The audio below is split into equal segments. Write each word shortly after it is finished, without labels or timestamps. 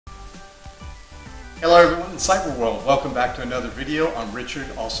Hello everyone in Cyber World. Welcome back to another video. I'm Richard,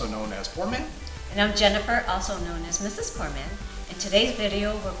 also known as Poorman. And I'm Jennifer, also known as Mrs. Poorman. In today's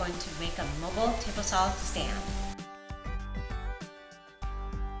video, we're going to make a mobile table saw stand.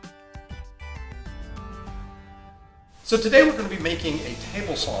 So today we're going to be making a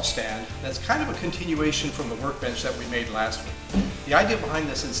table saw stand that's kind of a continuation from the workbench that we made last week. The idea behind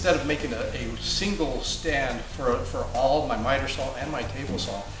this, instead of making a single stand for all my miter saw and my table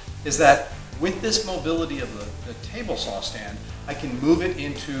saw, is that with this mobility of the table saw stand, I can move it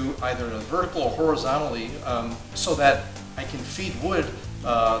into either a vertical or horizontally so that I can feed wood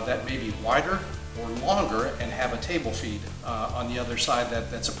that may be wider or longer and have a table feed on the other side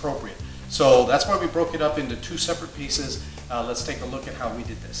that's appropriate. So that's why we broke it up into two separate pieces. Let's take a look at how we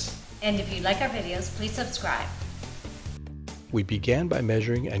did this. And if you like our videos, please subscribe. We began by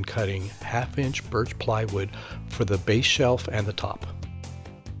measuring and cutting 1/2-inch birch plywood for the base shelf and the top.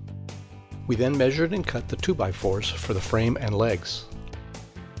 We then measured and cut the 2x4s for the frame and legs.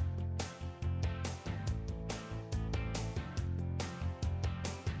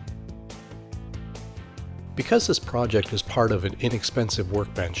 Because this project is part of an inexpensive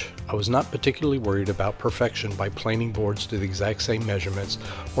workbench, I was not particularly worried about perfection by planing boards to the exact same measurements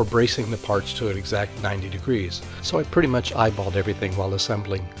or bracing the parts to an exact 90 degrees, so I pretty much eyeballed everything while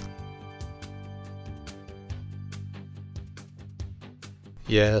assembling.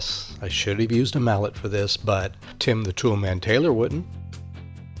 Yes, I should have used a mallet for this, but Tim the Toolman Taylor wouldn't.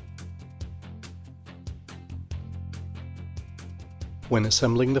 When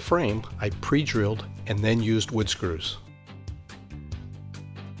assembling the frame, I pre-drilled and then used wood screws.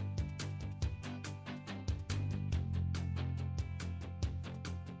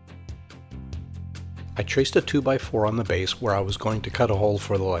 I traced a 2x4 on the base where I was going to cut a hole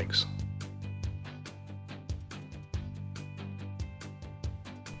for the legs.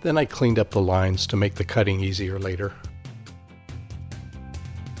 Then I cleaned up the lines to make the cutting easier later.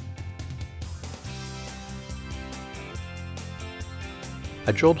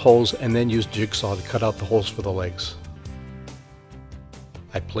 I drilled holes and then used jigsaw to cut out the holes for the legs.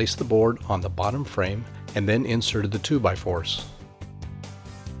 I placed the board on the bottom frame and then inserted the 2x4s.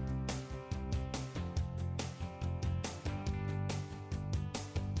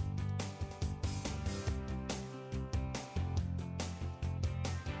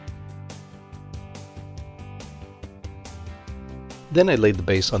 Then I laid the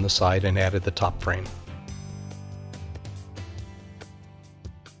base on the side and added the top frame.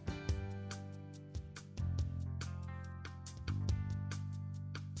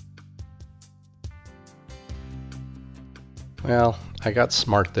 Well, I got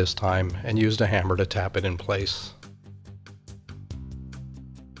smart this time and used a hammer to tap it in place.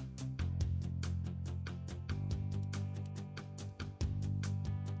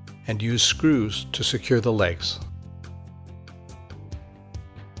 And used screws to secure the legs.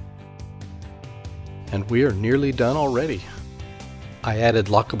 And we are nearly done already. I added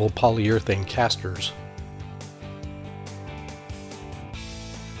lockable polyurethane casters.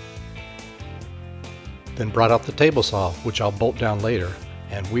 Then brought out the table saw, which I'll bolt down later,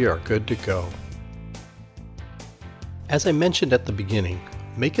 and we are good to go. As I mentioned at the beginning,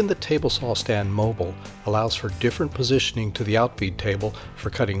 making the table saw stand mobile allows for different positioning to the outfeed table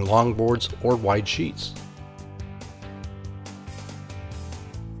for cutting long boards or wide sheets.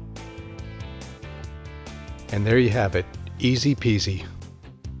 And there you have it, easy peasy.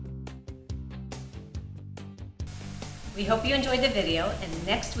 We hope you enjoyed the video, and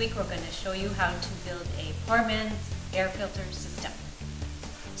next week we're going to show you how to build a Poorman's air filter system.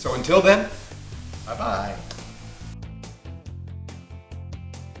 So until then, bye-bye.